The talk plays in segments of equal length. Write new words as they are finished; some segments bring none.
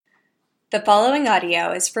The following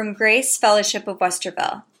audio is from Grace Fellowship of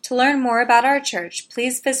Westerville. To learn more about our church,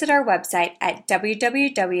 please visit our website at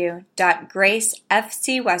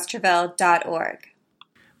www.gracefcwesterville.org.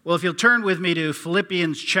 Well, if you'll turn with me to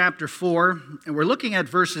Philippians chapter 4, and we're looking at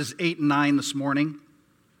verses 8 and 9 this morning.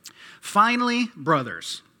 Finally,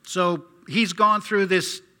 brothers. So he's gone through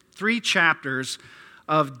this 3 chapters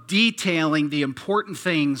of detailing the important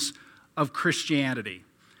things of Christianity,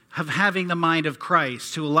 of having the mind of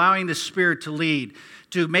Christ, to allowing the Spirit to lead,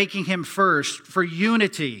 to making him first, for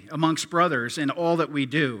unity amongst brothers in all that we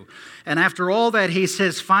do. And after all that, he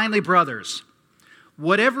says, finally, brothers,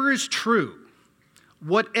 whatever is true,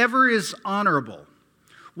 whatever is honorable,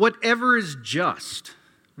 whatever is just,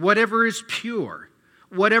 whatever is pure,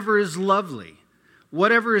 whatever is lovely,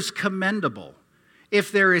 whatever is commendable,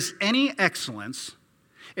 if there is any excellence,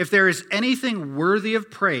 if there is anything worthy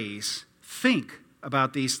of praise, think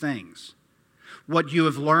about these things. What you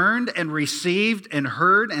have learned and received and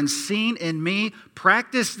heard and seen in me,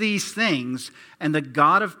 practice these things, and the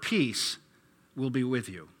God of peace will be with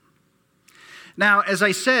you. Now, as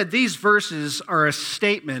I said, these verses are a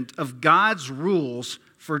statement of God's rules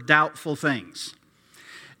for doubtful things.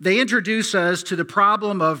 They introduce us to the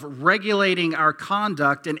problem of regulating our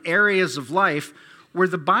conduct in areas of life where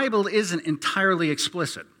the Bible isn't entirely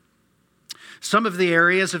explicit. Some of the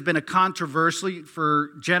areas have been a controversy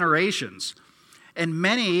for generations, and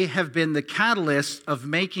many have been the catalyst of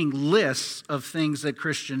making lists of things that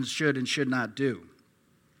Christians should and should not do.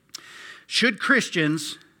 Should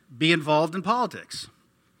Christians be involved in politics?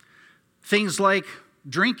 Things like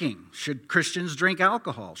drinking. Should Christians drink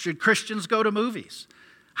alcohol? Should Christians go to movies?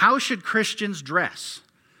 How should Christians dress?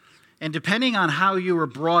 And depending on how you were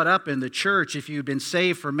brought up in the church, if you've been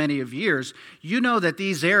saved for many of years, you know that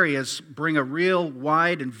these areas bring a real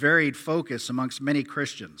wide and varied focus amongst many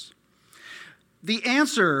Christians. The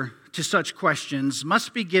answer to such questions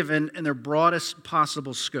must be given in their broadest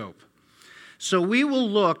possible scope. So we will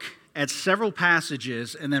look at several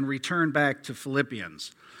passages and then return back to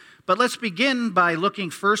Philippians. But let's begin by looking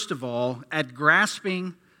first of all at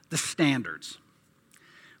grasping the standards.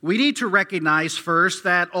 We need to recognize first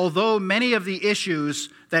that although many of the issues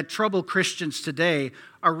that trouble Christians today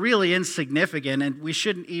are really insignificant and we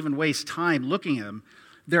shouldn't even waste time looking at them,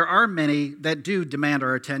 there are many that do demand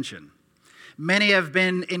our attention. Many have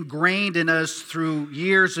been ingrained in us through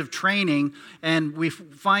years of training, and we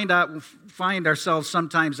find ourselves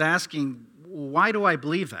sometimes asking, why do I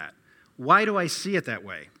believe that? Why do I see it that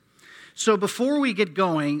way? So before we get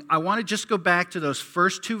going, I want to just go back to those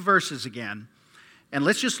first 2 verses again. And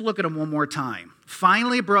let's just look at them one more time.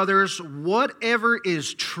 Finally, brothers, whatever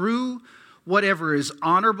is true, whatever is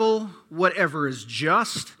honorable, whatever is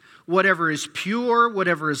just, whatever is pure,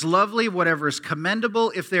 whatever is lovely, whatever is commendable,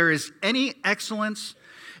 if there is any excellence,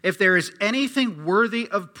 if there is anything worthy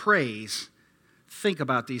of praise, think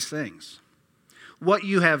about these things. What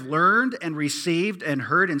you have learned and received and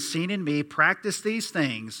heard and seen in me, practice these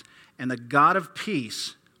things, and the God of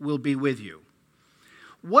peace will be with you.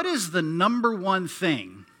 What is the number one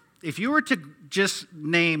thing, if you were to just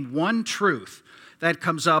name one truth that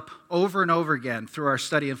comes up over and over again through our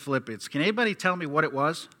study in Philippians? Can anybody tell me what it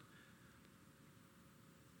was?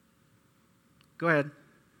 Go ahead.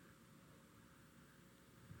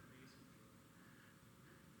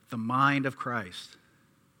 The mind of Christ.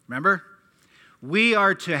 Remember? We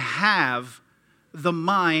are to have the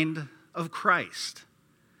mind of Christ,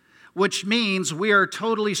 which means we are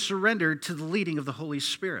totally surrendered to the leading of the Holy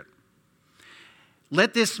Spirit.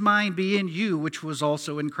 Let this mind be in you, which was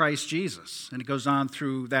also in Christ Jesus. And it goes on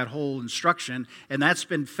through that whole instruction, and that's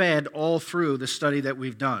been fed all through the study that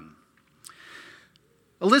we've done.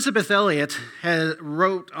 Elisabeth Elliot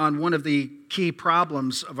wrote on one of the key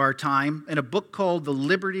problems of our time in a book called The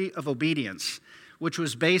Liberty of Obedience, which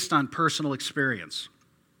was based on personal experience.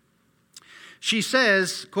 She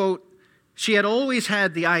says, quote, she had always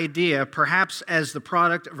had the idea, perhaps as the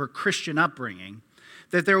product of her Christian upbringing,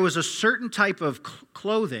 that there was a certain type of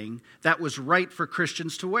clothing that was right for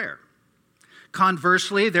Christians to wear.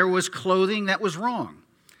 Conversely, there was clothing that was wrong.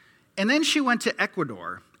 And then she went to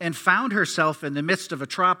Ecuador and found herself in the midst of a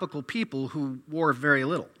tropical people who wore very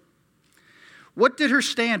little. What did her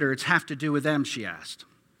standards have to do with them, she asked.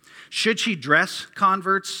 Should she dress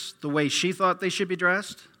converts the way she thought they should be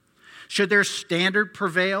dressed? Should their standard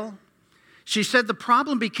prevail? She said the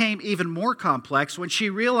problem became even more complex when she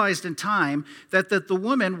realized in time that the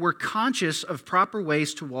women were conscious of proper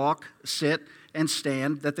ways to walk, sit, and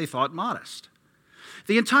stand that they thought modest.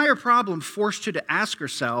 The entire problem forced her to ask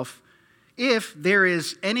herself if there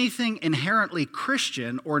is anything inherently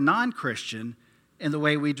Christian or non-Christian in the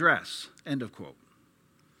way we dress. End of quote.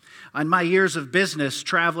 On my years of business,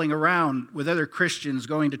 traveling around with other Christians,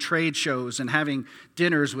 going to trade shows and having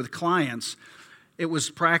dinners with clients, it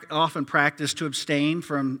was often practiced to abstain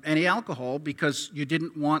from any alcohol because you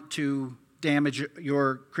didn't want to damage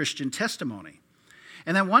your Christian testimony.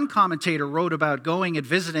 And then one commentator wrote about going and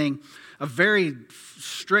visiting a very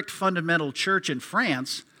strict fundamental church in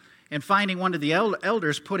France and finding one of the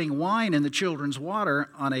elders putting wine in the children's water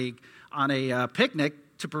on a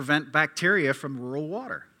picnic to prevent bacteria from rural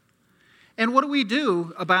water. And what do we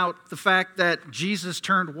do about the fact that Jesus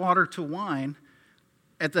turned water to wine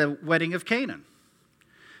at the wedding of Canaan?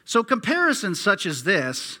 So comparisons such as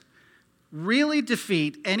this really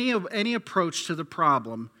defeat any approach to the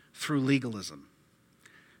problem through legalism.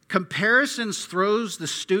 Comparisons throws the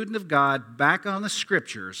student of God back on the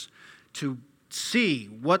Scriptures to see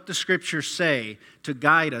what the Scriptures say to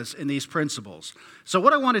guide us in these principles. So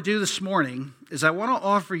what I want to do this morning is I want to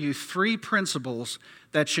offer you 3 principles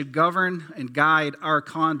that should govern and guide our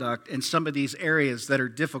conduct in some of these areas that are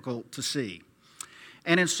difficult to see.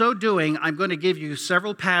 And in so doing, I'm going to give you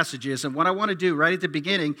several passages, and what I want to do right at the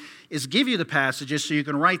beginning is give you the passages so you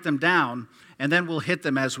can write them down, and then we'll hit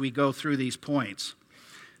them as we go through these points.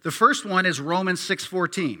 The first one is Romans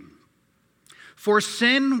 6:14. For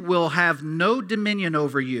sin will have no dominion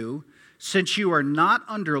over you, since you are not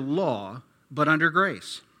under law, but under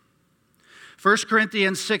grace. 1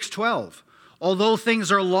 Corinthians 6:12. Although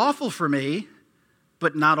things are lawful for me,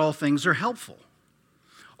 but not all things are helpful.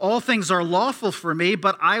 All things are lawful for me,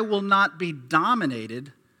 but I will not be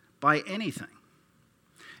dominated by anything.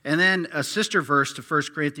 And then a sister verse to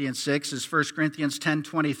 1 Corinthians 6 is 1 Corinthians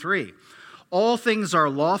 10:23. All things are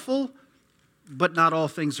lawful, but not all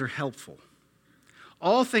things are helpful.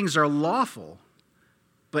 All things are lawful,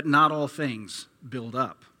 but not all things build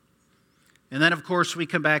up. And then, of course, we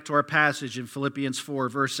come back to our passage in Philippians 4,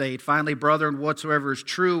 verse 8. Finally, brethren, whatsoever is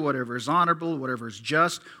true, whatever is honorable, whatever is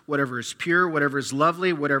just, whatever is pure, whatever is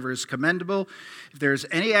lovely, whatever is commendable, if there is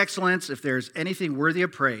any excellence, if there is anything worthy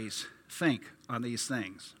of praise, think on these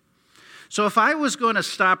things. So if I was going to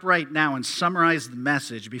stop right now and summarize the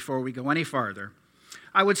message before we go any farther,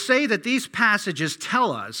 I would say that these passages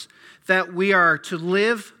tell us that we are to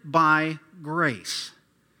live by grace,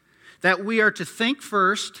 that we are to think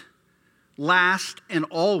first, last, and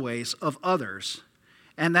always of others,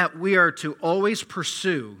 and that we are to always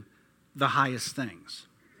pursue the highest things.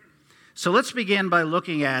 So let's begin by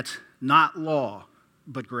looking at not law,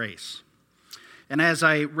 but grace. And as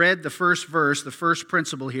I read the first verse, the first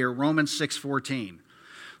principle here, Romans 6:14,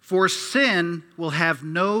 for sin will have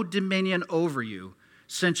no dominion over you,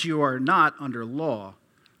 since you are not under law,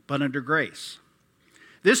 but under grace.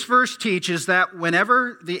 This verse teaches that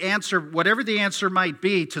whatever the answer might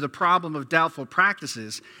be to the problem of doubtful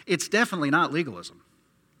practices, it's definitely not legalism.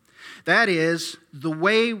 That is, the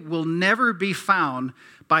way will never be found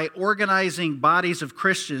by organizing bodies of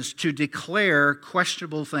Christians to declare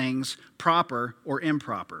questionable things proper or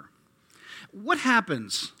improper. What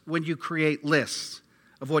happens when you create lists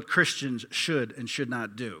of what Christians should and should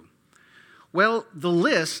not do? Well, the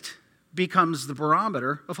list becomes the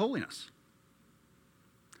barometer of holiness.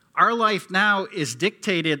 Our life now is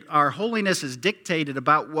dictated, our holiness is dictated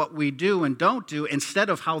about what we do and don't do instead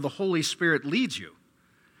of how the Holy Spirit leads you.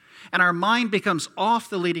 And our mind becomes off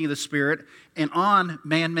the leading of the Spirit and on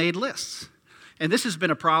man-made lists. And this has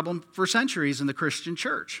been a problem for centuries in the Christian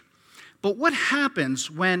church. But what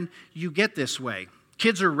happens when you get this way?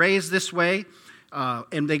 Kids are raised this way,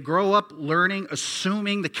 and they grow up learning,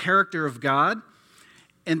 assuming the character of God.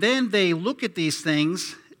 And then they look at these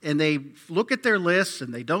things, and they look at their lists,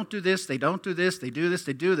 and they don't do this, they don't do this, they do this,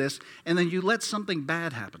 they do this, and then you let something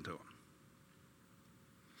bad happen to them.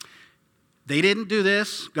 They didn't do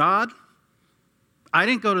this, God. I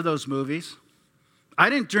didn't go to those movies. I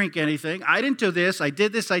didn't drink anything. I didn't do this. I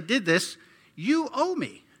did this. I did this. You owe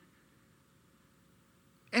me.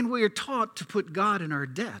 And we are taught to put God in our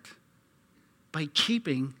debt by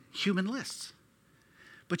keeping human lists.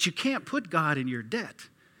 But you can't put God in your debt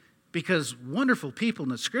because wonderful people in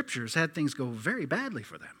the Scriptures had things go very badly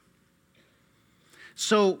for them.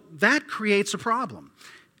 So that creates a problem.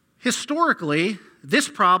 Historically, this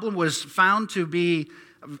problem was found to be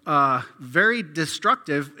very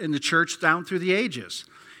destructive in the church down through the ages.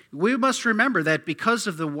 We must remember that because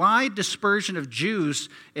of the wide dispersion of Jews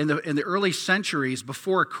in the early centuries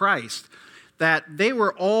before Christ, that they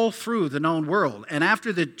were all through the known world. And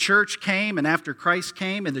after the church came and after Christ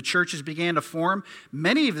came and the churches began to form,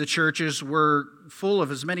 many of the churches were full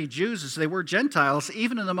of as many Jews as they were Gentiles,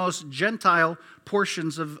 even in the most Gentile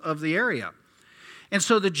portions of the area. And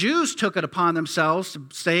so the Jews took it upon themselves to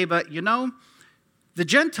say, but you know, the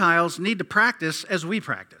Gentiles need to practice as we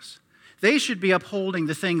practice. They should be upholding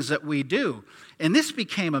the things that we do. And this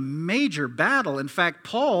became a major battle. In fact,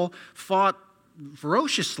 Paul fought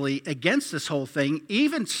ferociously against this whole thing,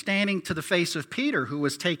 even standing to the face of Peter, who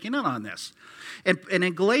was taking in on this. And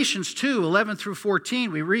in Galatians 2, 11 through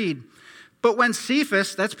 14, we read, "But when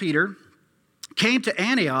Cephas," that's Peter, "came to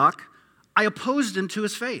Antioch, I opposed him to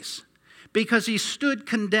his face, because he stood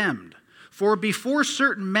condemned. For before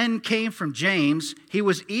certain men came from James, he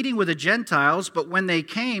was eating with the Gentiles, but when they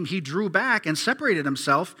came, he drew back and separated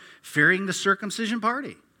himself, fearing the circumcision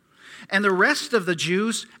party. And the rest of the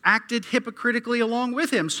Jews acted hypocritically along with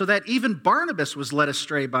him, so that even Barnabas was led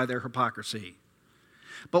astray by their hypocrisy.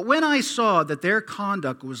 But when I saw that their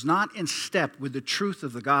conduct was not in step with the truth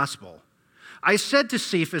of the gospel, I said to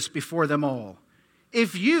Cephas before them all,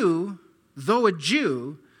 'If you, though a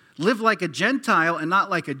Jew, live like a Gentile and not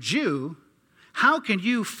like a Jew, how can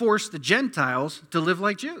you force the Gentiles to live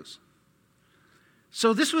like Jews?'"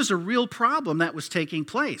 So this was a real problem that was taking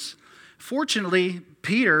place. Fortunately,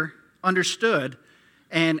 Peter understood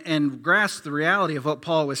and grasped the reality of what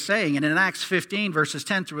Paul was saying. And in Acts 15, verses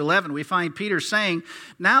 10 through 11, we find Peter saying,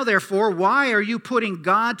 "Now therefore, why are you putting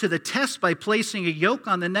God to the test by placing a yoke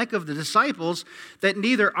on the neck of the disciples that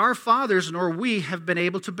neither our fathers nor we have been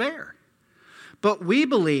able to bear? But we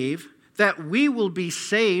believe that we will be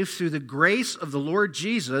saved through the grace of the Lord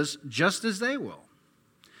Jesus, just as they will."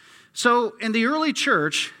 So in the early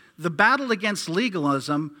church, the battle against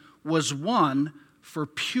legalism was won for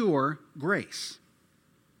pure grace.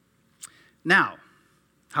 Now,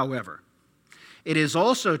 however, it is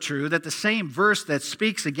also true that the same verse that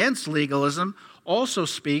speaks against legalism also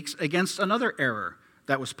speaks against another error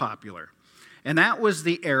that was popular, and that was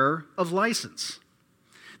the error of license.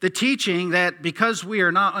 The teaching that because we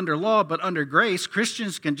are not under law but under grace,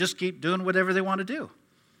 Christians can just keep doing whatever they want to do.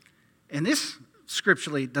 And this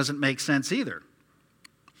scripturally doesn't make sense either.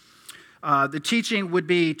 The teaching would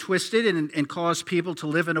be twisted and cause people to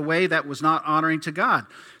live in a way that was not honoring to God.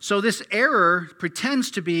 So this error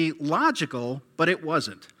pretends to be logical, but it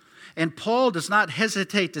wasn't. And Paul does not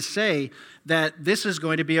hesitate to say that this is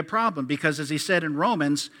going to be a problem, because as he said in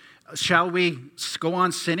Romans, shall we go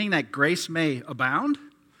on sinning that grace may abound?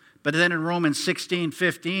 But then in Romans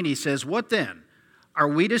 16:15, he says, "What then? Are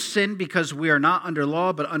we to sin because we are not under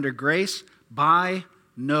law but under grace? By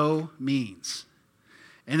no means."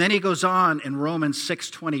 And then he goes on in Romans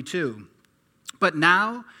 6:22, "But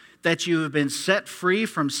now that you have been set free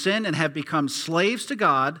from sin and have become slaves to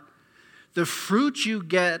God, the fruit you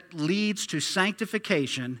get leads to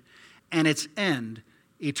sanctification, and its end,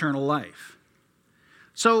 eternal life."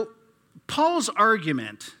 So Paul's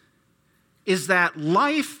argument is that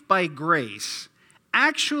life by grace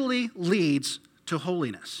actually leads to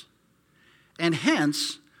holiness. And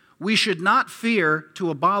hence, we should not fear to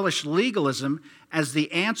abolish legalism as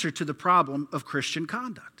the answer to the problem of Christian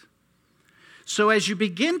conduct. So as you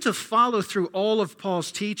begin to follow through all of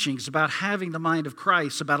Paul's teachings about having the mind of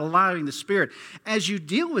Christ, about allowing the Spirit, as you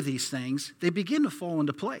deal with these things, they begin to fall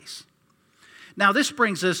into place. Now this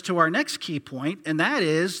brings us to our next key point, and that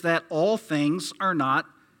is that all things are not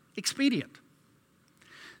expedient.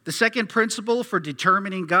 The second principle for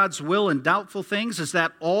determining God's will in doubtful things is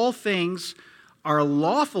that all things are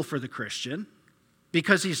lawful for the Christian,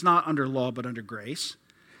 because he's not under law but under grace,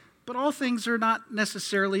 but all things are not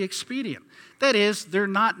necessarily expedient. That is, they're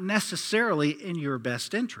not necessarily in your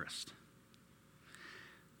best interest.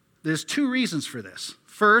 There's two reasons for this.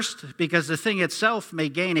 First, because the thing itself may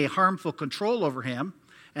gain a harmful control over him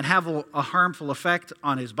and have a harmful effect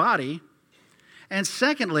on his body. And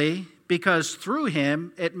secondly, because through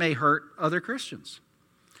him it may hurt other Christians.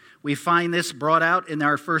 We find this brought out in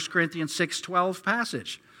our 1 Corinthians 6:12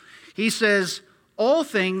 passage. He says, "All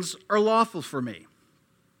things are lawful for me."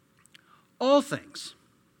 All things.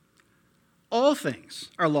 All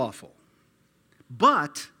things are lawful.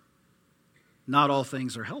 But not all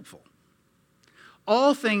things are helpful.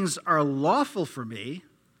 All things are lawful for me,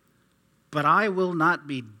 but I will not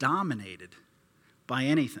be dominated by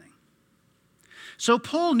anything. So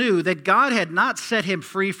Paul knew that God had not set him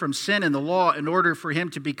free from sin and the law in order for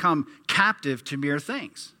him to become captive to mere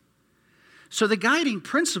things. So the guiding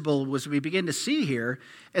principle, as we begin to see here,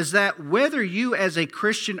 is that whether you as a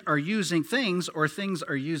Christian are using things or things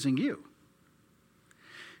are using you.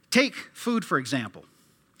 Take food, for example.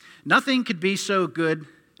 Nothing could be so good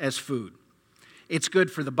as food. It's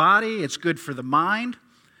good for the body, it's good for the mind,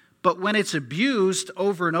 but when it's abused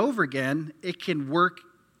over and over again, it can work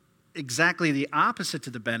exactly the opposite to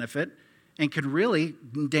the benefit and can really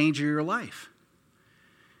endanger your life.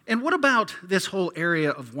 And what about this whole area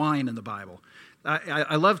of wine in the Bible?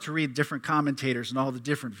 I love to read different commentators and all the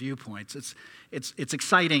different viewpoints. It's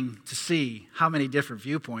exciting to see how many different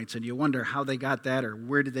viewpoints, and you wonder how they got that or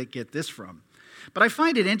where did they get this from. But I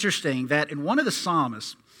find it interesting that in one of the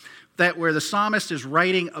psalms, that where the psalmist is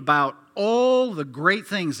writing about all the great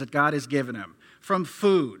things that God has given him, from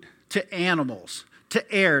food to animals to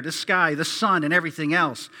air to sky, the sun, and everything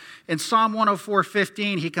else. In Psalm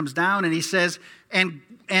 104:15, he comes down and he says, and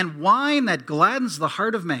wine that gladdens the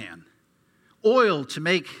heart of man, oil to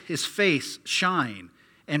make his face shine,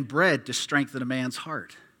 and bread to strengthen a man's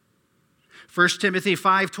heart. 1 Timothy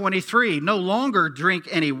 5:23, no longer drink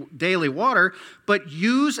any daily water, but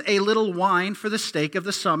use a little wine for the sake of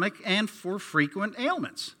the stomach and for frequent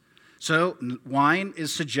ailments. So wine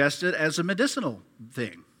is suggested as a medicinal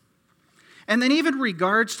thing. And then even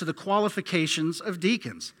regards to the qualifications of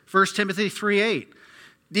deacons. 1 Timothy 3:8,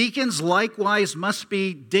 deacons likewise must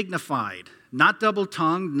be dignified, not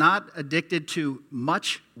double-tongued, not addicted to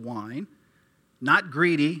much wine, not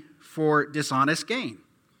greedy for dishonest gain.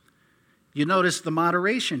 You notice the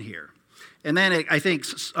moderation here. And then I think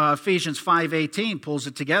Ephesians 5:18 pulls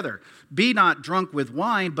it together. Be not drunk with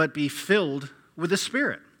wine, but be filled with the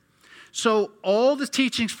Spirit. So all the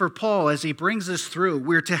teachings for Paul as he brings us through,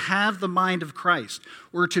 we're to have the mind of Christ.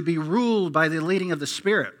 We're to be ruled by the leading of the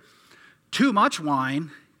Spirit. Too much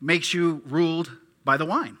wine makes you ruled by the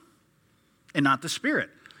wine and not the Spirit.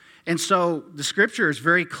 And so the Scripture is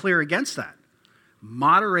very clear against that.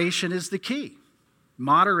 Moderation is the key.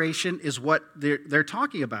 Moderation is what they're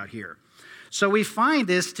talking about here. So we find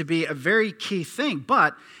this to be a very key thing,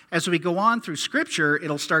 but as we go on through Scripture,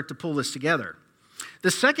 it'll start to pull this together.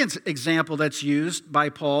 The second example that's used by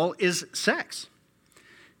Paul is sex.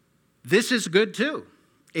 This is good too.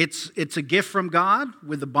 It's a gift from God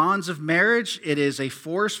with the bonds of marriage. It is a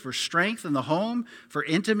force for strength in the home, for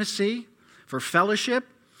intimacy, for fellowship,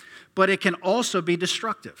 but it can also be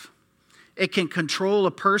destructive. It can control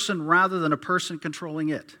a person rather than a person controlling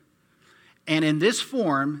it. And in this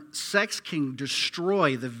form, sex can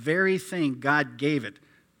destroy the very thing God gave it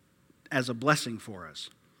as a blessing for us.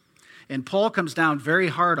 And Paul comes down very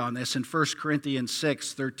hard on this in 1 Corinthians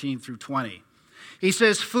 6:13 through 20. He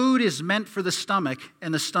says, food is meant for the stomach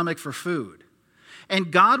and the stomach for food.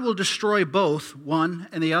 And God will destroy both, one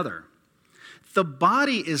and the other. The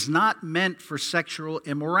body is not meant for sexual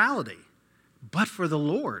immorality, but for the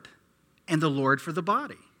Lord, and the Lord for the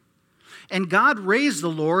body. And God raised the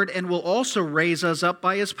Lord and will also raise us up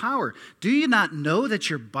by his power. Do you not know that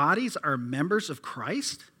your bodies are members of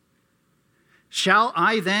Christ? Shall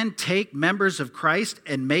I then take members of Christ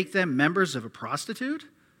and make them members of a prostitute?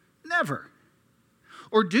 Never.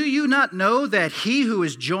 Or do you not know that he who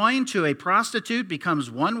is joined to a prostitute becomes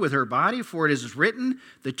one with her body? For it is written,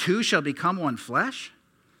 the two shall become one flesh.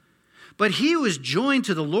 But he who is joined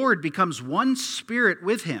to the Lord becomes one spirit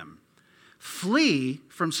with him. Flee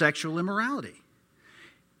from sexual immorality.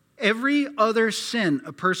 Every other sin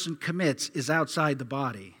a person commits is outside the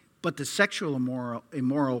body, but the sexual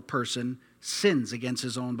immoral person sins against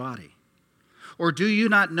his own body. Or do you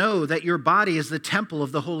not know that your body is the temple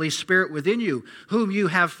of the Holy Spirit within you, whom you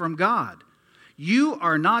have from God? You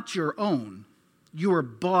are not your own. You are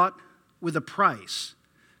bought with a price.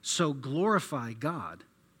 So glorify God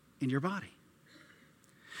in your body.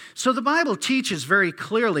 So the Bible teaches very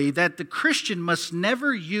clearly that the Christian must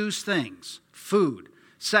never use things, food,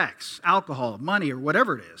 sex, alcohol, money, or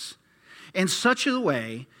whatever it is, in such a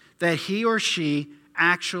way that he or she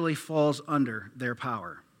actually falls under their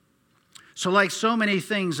power. So like so many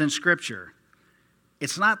things in Scripture,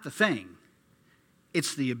 it's not the thing,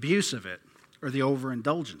 it's the abuse of it or the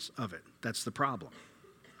overindulgence of it that's the problem.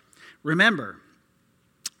 Remember,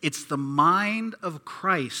 it's the mind of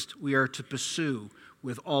Christ we are to pursue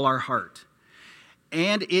with all our heart.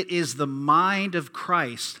 And it is the mind of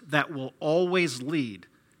Christ that will always lead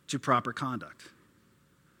to proper conduct.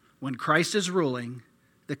 When Christ is ruling,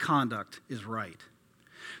 the conduct is right.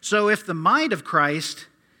 So if the mind of Christ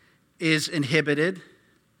is inhibited,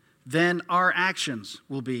 then our actions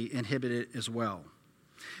will be inhibited as well.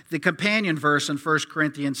 The companion verse in 1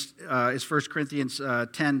 Corinthians is 1 Corinthians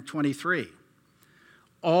 10:23.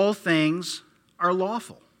 All things are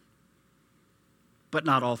lawful, but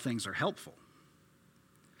not all things are helpful.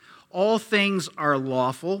 All things are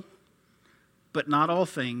lawful, but not all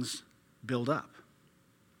things build up.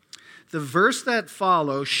 The verse that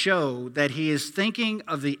follows show that he is thinking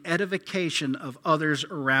of the edification of others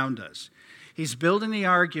around us. He's building the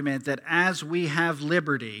argument that as we have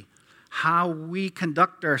liberty, how we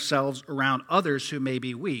conduct ourselves around others who may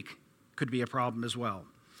be weak could be a problem as well.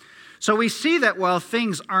 So we see that while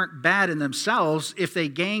things aren't bad in themselves, if they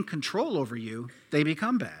gain control over you, they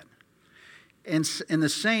become bad. And in the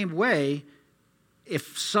same way,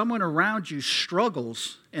 if someone around you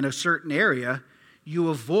struggles in a certain area, you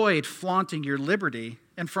avoid flaunting your liberty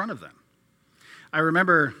in front of them. I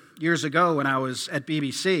remember years ago when I was at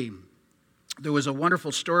BBC, there was a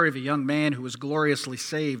wonderful story of a young man who was gloriously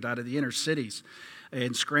saved out of the inner cities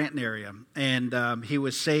in Scranton area. And he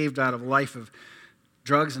was saved out of a life of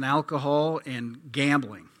drugs and alcohol and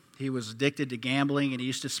gambling. He was addicted to gambling, and he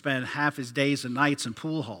used to spend half his days and nights in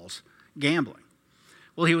pool halls gambling.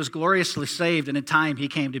 Well, he was gloriously saved, and in time he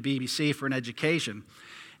came to BBC for an education.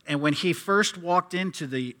 And when he first walked into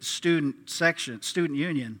the student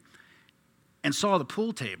union, and saw the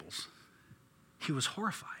pool tables, he was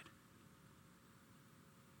horrified.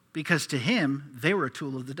 Because to him, they were a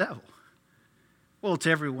tool of the devil. Well,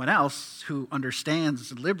 to everyone else who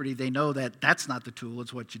understands liberty, they know that that's not the tool,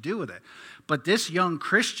 it's what you do with it. But this young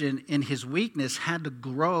Christian, in his weakness, had to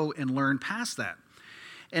grow and learn past that.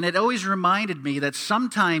 And it always reminded me that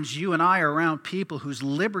sometimes you and I are around people whose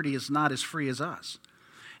liberty is not as free as us,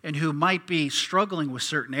 and who might be struggling with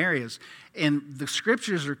certain areas. And the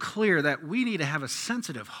scriptures are clear that we need to have a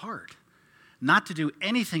sensitive heart, not to do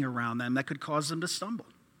anything around them that could cause them to stumble.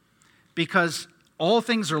 Because all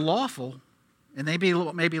things are lawful, and they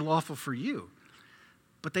may be lawful for you,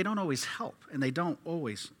 but they don't always help, and they don't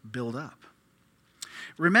always build up.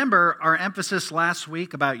 Remember our emphasis last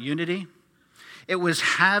week about unity? It was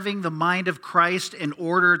having the mind of Christ in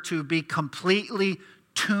order to be completely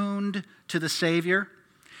tuned to the Savior.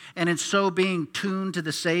 And in so being tuned to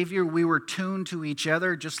the Savior, we were tuned to each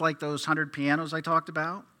other, just like those 100 pianos I talked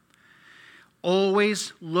about.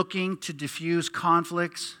 Always looking to diffuse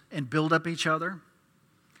conflicts and build up each other.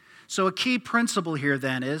 So a key principle here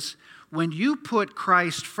then is, when you put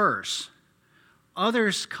Christ first,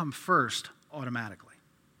 others come first automatically.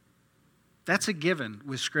 That's a given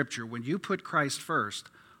with Scripture. When you put Christ first,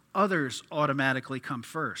 others automatically come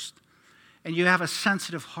first. And you have a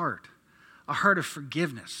sensitive heart. A heart of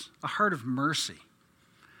forgiveness, a heart of mercy,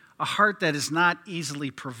 a heart that is not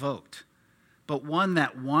easily provoked, but one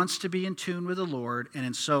that wants to be in tune with the Lord and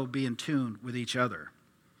in so be in tune with each other.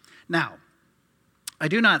 Now, I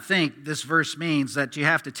do not think this verse means that you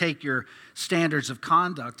have to take your standards of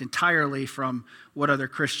conduct entirely from what other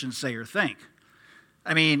Christians say or think.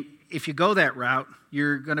 I mean, if you go that route,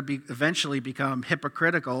 you're going to eventually become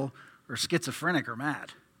hypocritical or schizophrenic or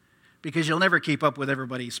mad, because you'll never keep up with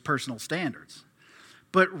everybody's personal standards.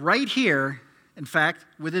 But right here, in fact,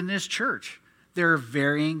 within this church, there are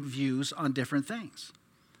varying views on different things.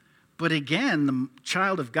 But again, the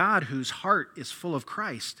child of God whose heart is full of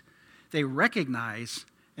Christ, they recognize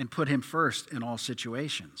and put him first in all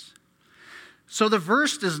situations. So the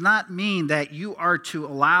verse does not mean that you are to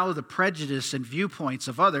allow the prejudice and viewpoints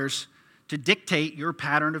of others to dictate your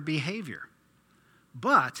pattern of behavior.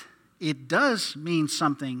 But it does mean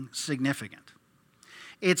something significant.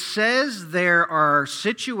 It says there are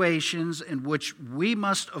situations in which we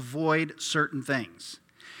must avoid certain things,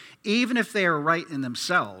 even if they are right in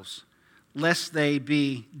themselves, lest they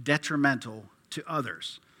be detrimental to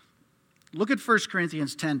others. Look at 1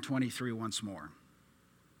 Corinthians 10:23 once more.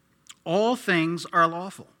 All things are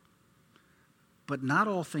lawful, but not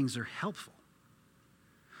all things are helpful.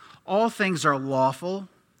 All things are lawful,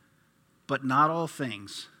 but not all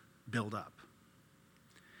things build up.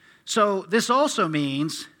 So this also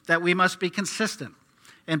means that we must be consistent.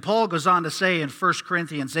 And Paul goes on to say in 1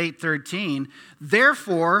 Corinthians 8:13,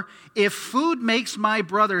 therefore, if food makes my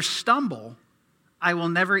brother stumble, I will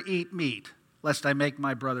never eat meat, lest I make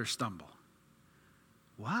my brother stumble.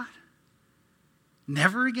 What?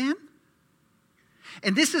 Never again?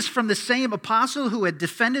 And this is from the same apostle who had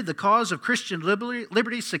defended the cause of Christian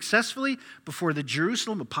liberty successfully before the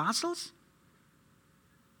Jerusalem apostles?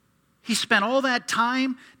 He spent all that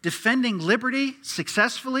time defending liberty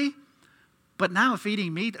successfully, but now if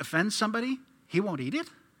eating meat offends somebody, he won't eat it?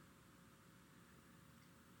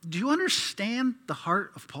 Do you understand the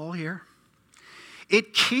heart of Paul here?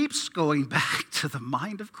 It keeps going back to the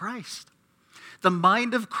mind of Christ. The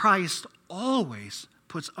mind of Christ always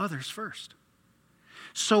puts others first.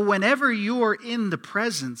 So whenever you are in the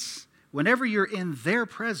presence, whenever you're in their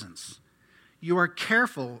presence, you are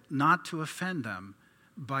careful not to offend them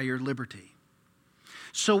by your liberty.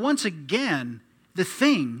 So once again, the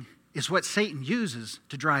thing is what Satan uses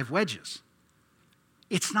to drive wedges.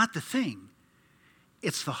 It's not the thing.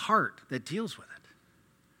 It's the heart that deals with it.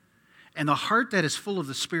 And the heart that is full of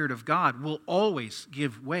the Spirit of God will always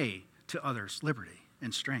give way to others' liberty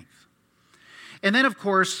and strength. And then, of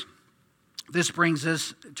course, this brings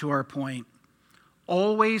us to our point.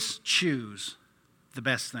 Always choose the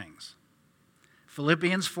best things.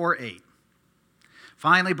 Philippians 4:8.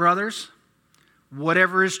 Finally, brothers,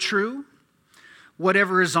 whatever is true,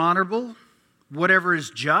 whatever is honorable, whatever is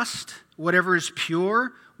just, whatever is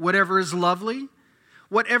pure, whatever is lovely,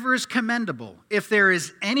 whatever is commendable, if there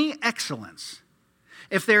is any excellence,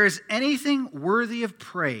 if there is anything worthy of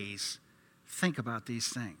praise, think about these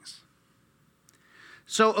things.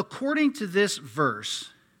 So according to this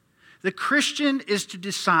verse, the Christian is to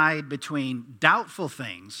decide between doubtful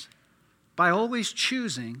things by always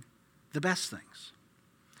choosing the best things.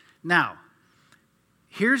 Now,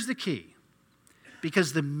 here's the key.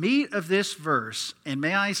 Because the meat of this verse, and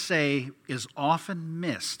may I say, is often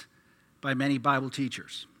missed by many Bible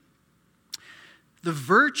teachers. The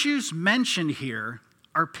virtues mentioned here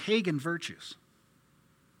are pagan virtues.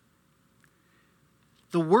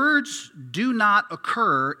 The words do not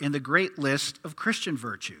occur in the great list of Christian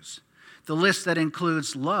virtues, the list that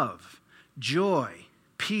includes love, joy,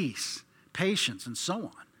 peace, patience, and so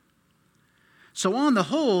on. So on the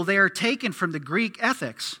whole, they are taken from the Greek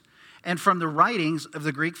ethics and from the writings of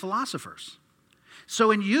the Greek philosophers. So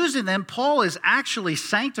in using them, Paul is actually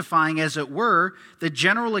sanctifying, as it were, the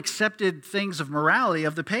general accepted things of morality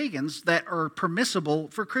of the pagans that are permissible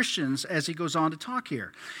for Christians, as he goes on to talk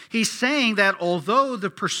here. He's saying that although the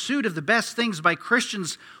pursuit of the best things by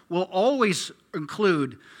Christians will always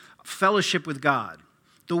include fellowship with God,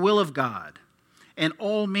 the will of God, and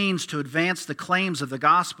all means to advance the claims of the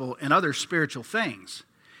gospel and other spiritual things,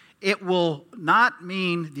 it will not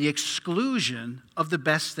mean the exclusion of the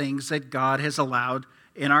best things that God has allowed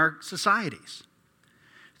in our societies.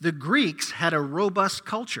 The Greeks had a robust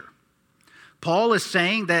culture. Paul is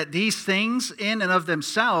saying that these things in and of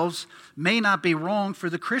themselves may not be wrong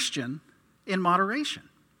for the Christian in moderation.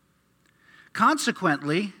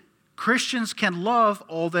 Consequently, Christians can love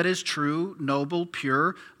all that is true, noble,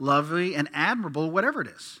 pure, lovely, and admirable, whatever it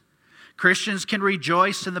is. Christians can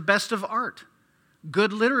rejoice in the best of art,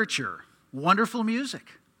 good literature, wonderful music,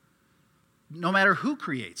 no matter who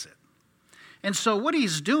creates it. And so what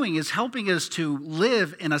he's doing is helping us to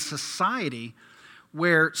live in a society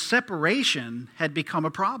where separation had become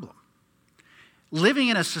a problem. Living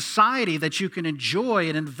in a society that you can enjoy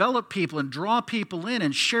and envelop people and draw people in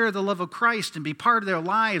and share the love of Christ and be part of their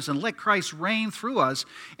lives and let Christ reign through us,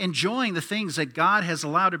 enjoying the things that God has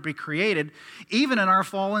allowed to be created, even in our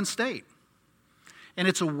fallen state. And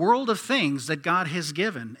it's a world of things that God has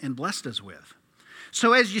given and blessed us with.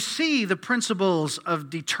 So as you see the principles of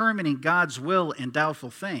determining God's will in doubtful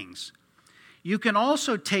things, you can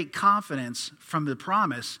also take confidence from the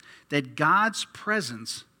promise that God's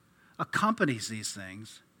presence accompanies these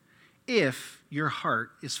things if your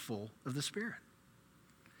heart is full of the Spirit.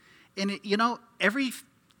 And every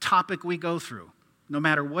topic we go through, no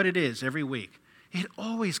matter what it is every week, it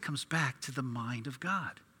always comes back to the mind of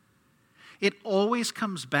God. It always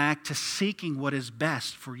comes back to seeking what is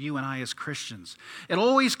best for you and I as Christians. It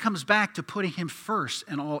always comes back to putting Him first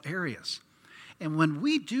in all areas. And when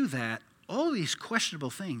we do that, all these questionable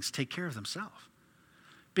things take care of themselves.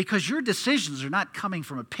 Because your decisions are not coming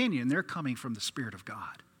from opinion, they're coming from the Spirit of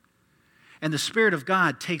God. And the Spirit of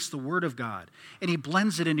God takes the Word of God and He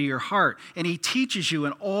blends it into your heart and He teaches you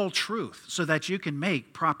in all truth so that you can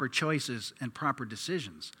make proper choices and proper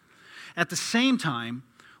decisions. At the same time,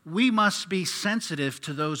 we must be sensitive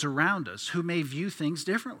to those around us who may view things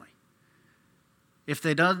differently. If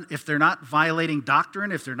they're not violating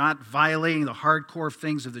doctrine, if they're not violating the hardcore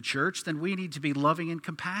things of the church, then we need to be loving and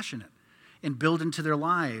compassionate and build into their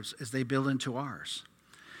lives as they build into ours.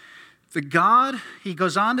 He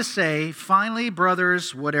goes on to say, finally,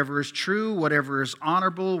 brothers, whatever is true, whatever is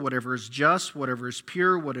honorable, whatever is just, whatever is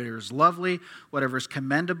pure, whatever is lovely, whatever is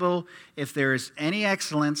commendable, if there is any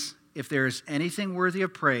excellence, if there is anything worthy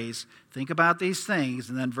of praise, think about these things.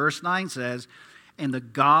 And then verse 9 says, and the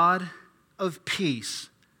God of peace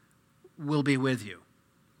will be with you.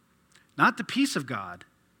 Not the peace of God,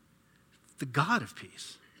 the God of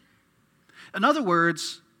peace. In other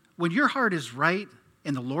words, when your heart is right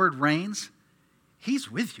and the Lord reigns, He's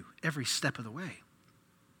with you every step of the way.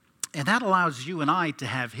 And that allows you and I to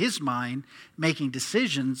have His mind making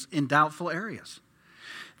decisions in doubtful areas.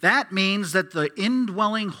 That means that the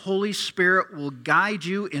indwelling Holy Spirit will guide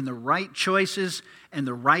you in the right choices and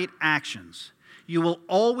the right actions. You will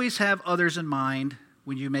always have others in mind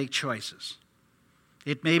when you make choices.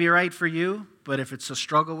 It may be right for you, but if it's a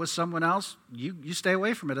struggle with someone else, you stay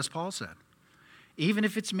away from it, as Paul said. Even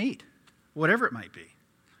if it's meat, whatever it might be.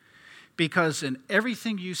 Because in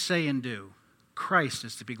everything you say and do, Christ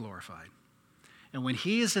is to be glorified. And when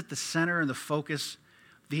He is at the center and the focus,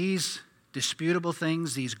 these disputable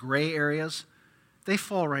things, these gray areas, they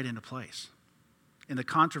fall right into place. And the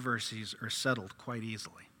controversies are settled quite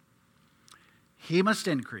easily. He must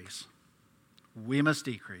increase. we must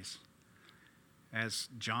decrease, as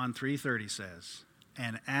John 3:30 says.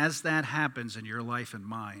 And as that happens in your life and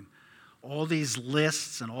mine, all these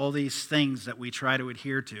lists and all these things that we try to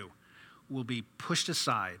adhere to will be pushed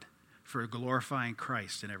aside for glorifying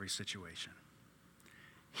Christ in every situation.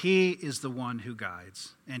 He is the one who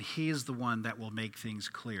guides, and he is the one that will make things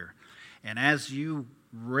clear. And as you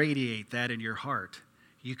radiate that in your heart,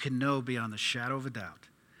 you can know beyond the shadow of a doubt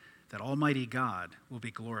that Almighty God will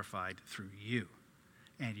be glorified through you,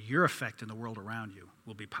 and your effect in the world around you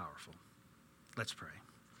will be powerful. Let's pray.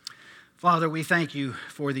 Father, we thank you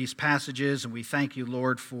for these passages, and we thank you,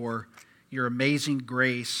 Lord, for your amazing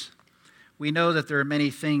grace. We know that there are many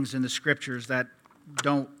things in the Scriptures that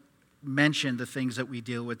don't mention the things that we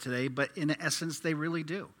deal with today, but in essence, they really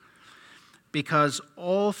do. Because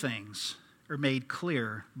all things are made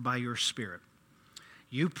clear by your Spirit.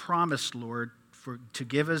 You promised, Lord, to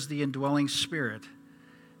give us the indwelling Spirit,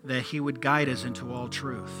 that he would guide us into all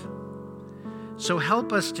truth. So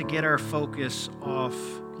help us to get our focus off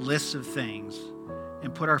lists of things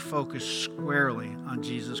and put our focus squarely on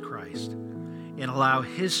Jesus Christ and allow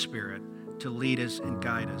his Spirit to lead us and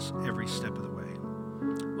guide us every step of the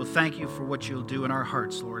way. Well, thank you for what you'll do in our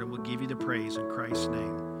hearts, Lord, and we'll give you the praise in Christ's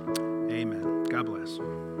name. Amen. God bless.